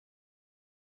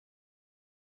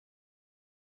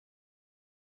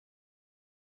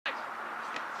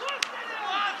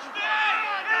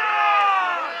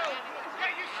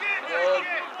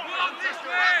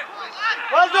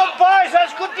Well done, boys.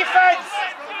 That's good defence.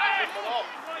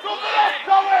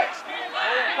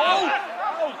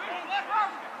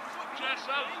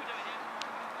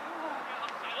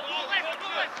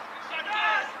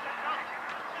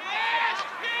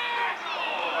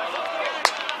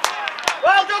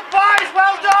 Well done, boys.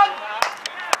 Well done.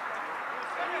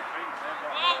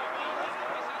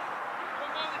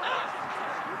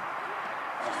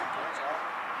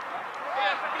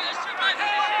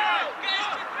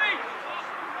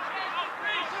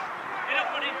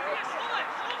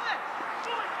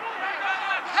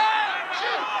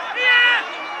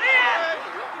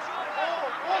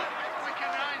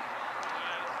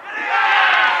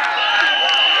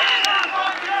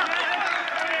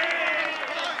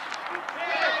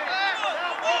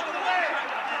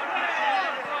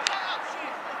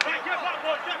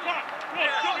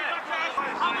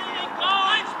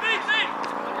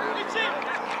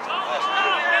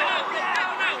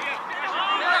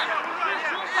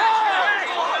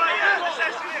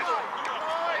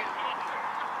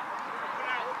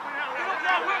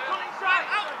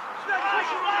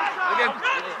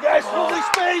 Yes, lovely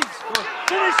speed.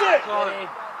 Finish it.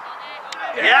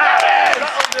 Yeah.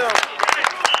 That'll do.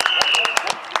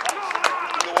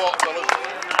 In the water, fellas.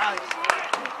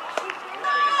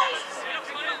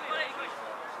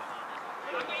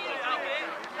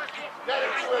 Get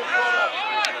it to his corner.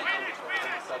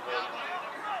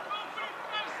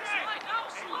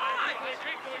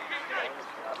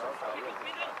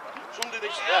 Somebody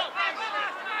needs to,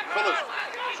 fellas,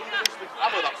 somebody needs to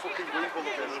hammer that fucking green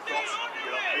bullet in across.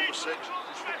 Number 6.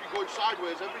 He's fucking going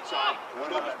sideways every time.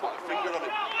 Don't just put a finger on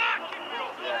it.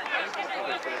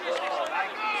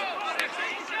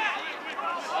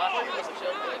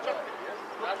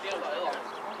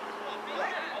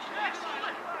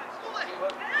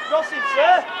 Crossing,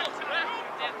 sir.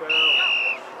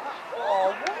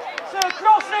 Oh, sir,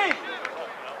 crossing.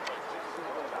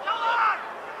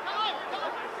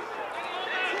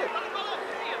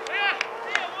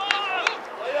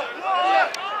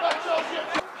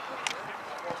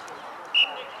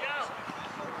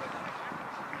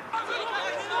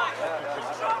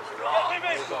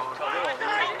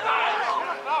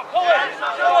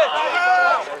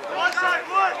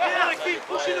 Keep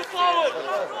pushing it forward.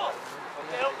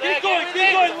 Keep going,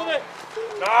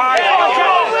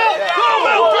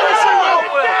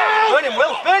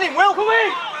 Will. Burn him, Will. Come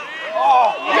in.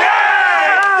 Oh,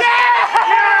 yeah! Yeah!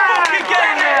 Fucking get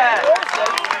in there.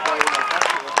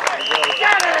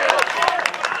 Get it.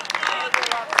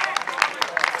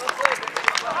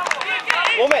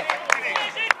 Woman.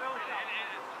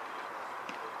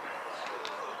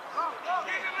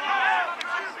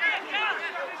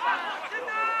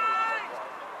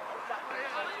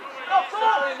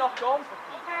 Knock on.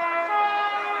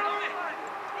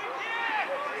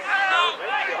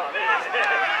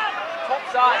 Top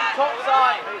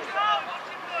side.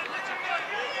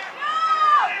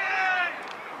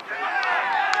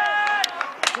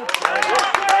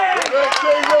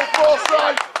 Will, four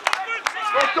side.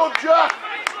 Well done, Jack.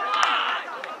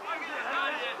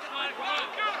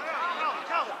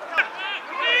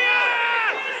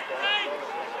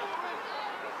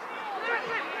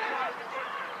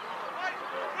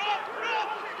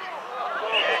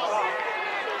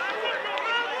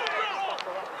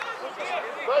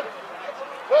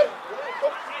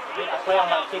 Play on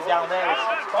that kid down there.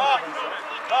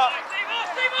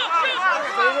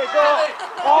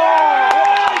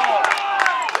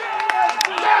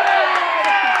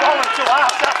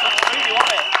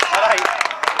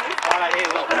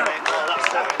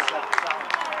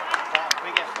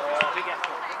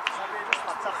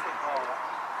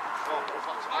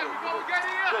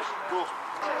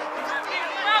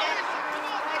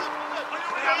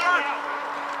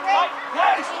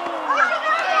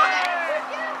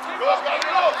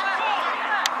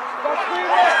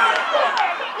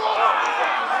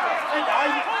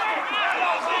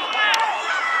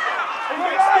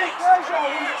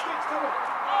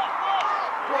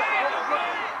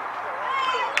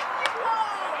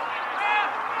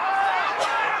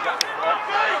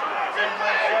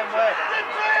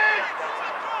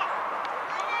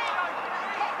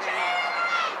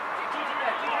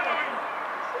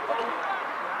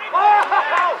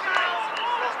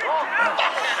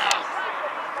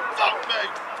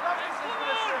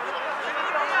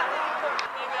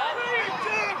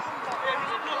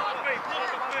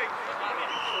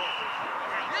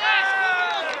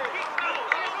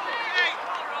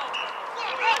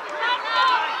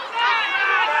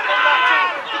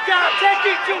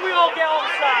 Till we all get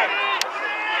offside.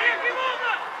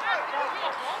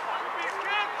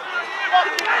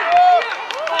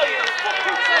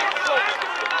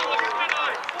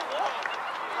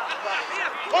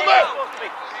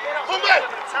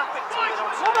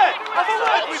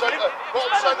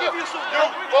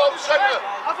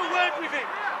 Have a word with him.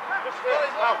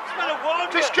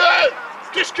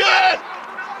 Discern!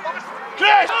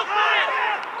 Chris!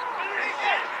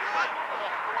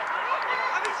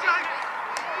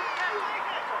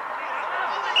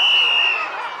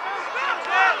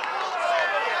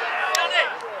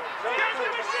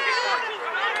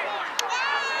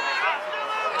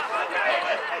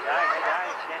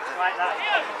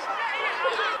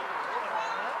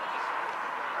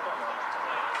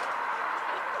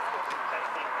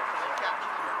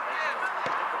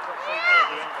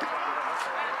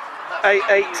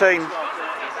 8-18.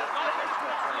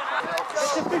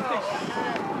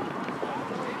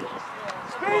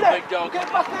 Big dog. Get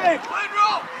back in.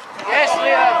 Yes,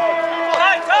 Liam.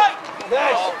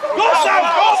 Yes. Go, Sam.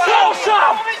 Go,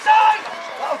 Sam.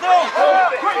 That'll do.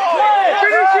 Quick play.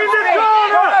 Finish in the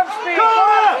corner. Speed.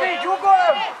 You got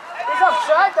him. He's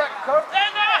offside, that cunt.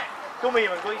 Come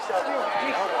here and go yourself.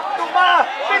 Come on.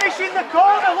 Finish in the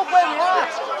corner. Look where we are.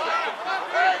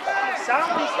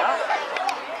 Sam, is that?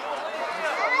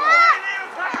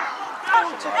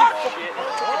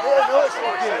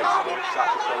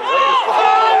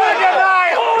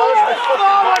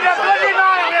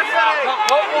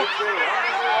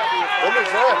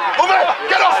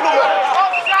 Get off, Lumber!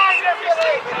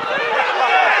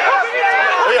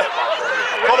 Here,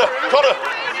 Connor!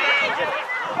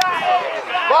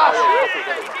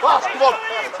 Bass, come on!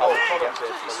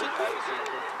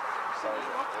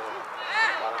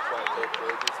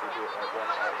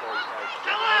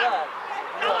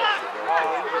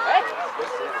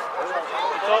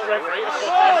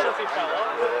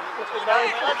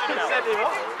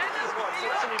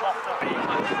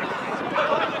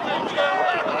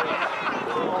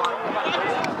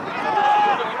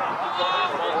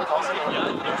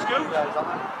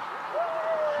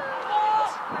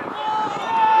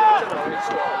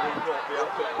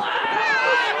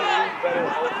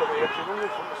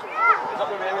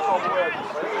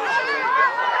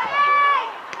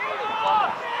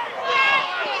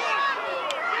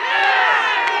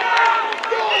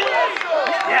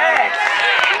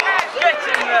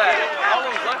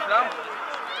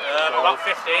 About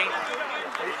 15.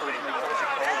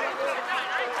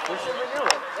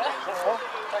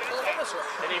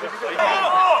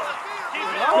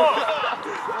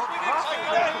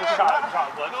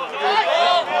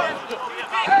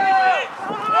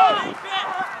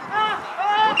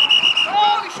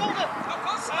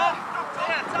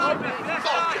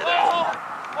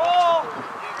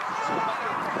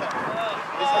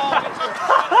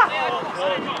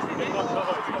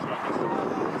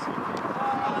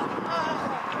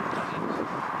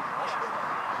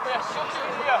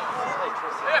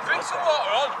 Bring some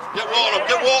water on. Get water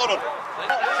on.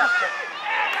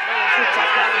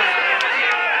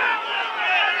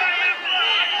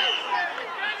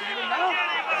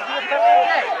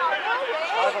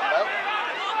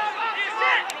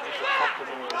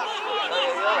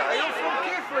 Are you from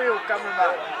Keighley, you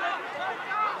cameraman?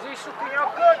 Is he sucking your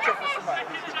coach off or something?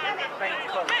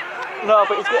 No,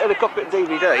 but he's getting a copy of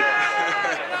DVD.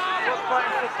 What's point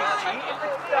in fucking cheating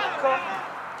with that cunt?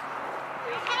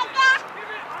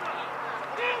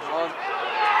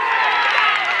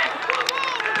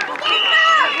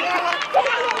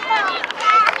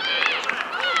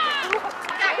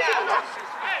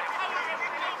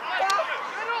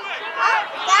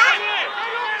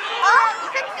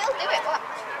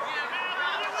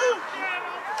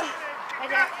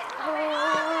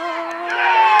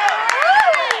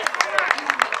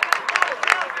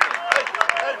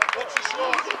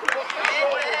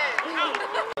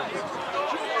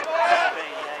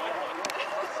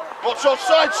 What's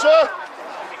onside, sir?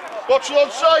 What's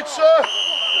onside, sir?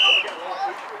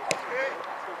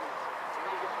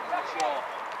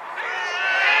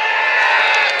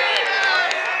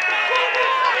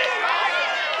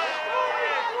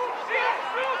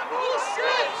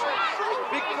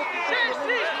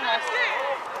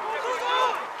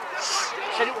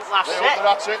 Said it was last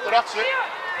set. That's it.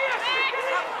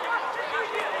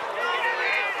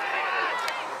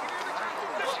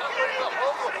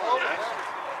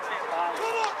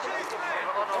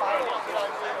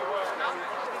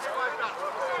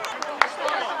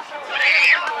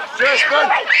 Cheers, Ben!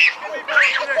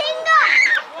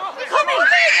 Coming!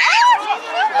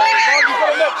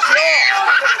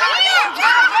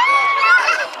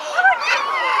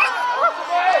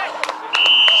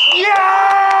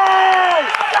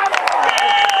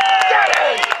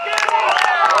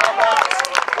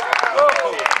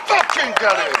 King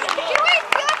Kelly.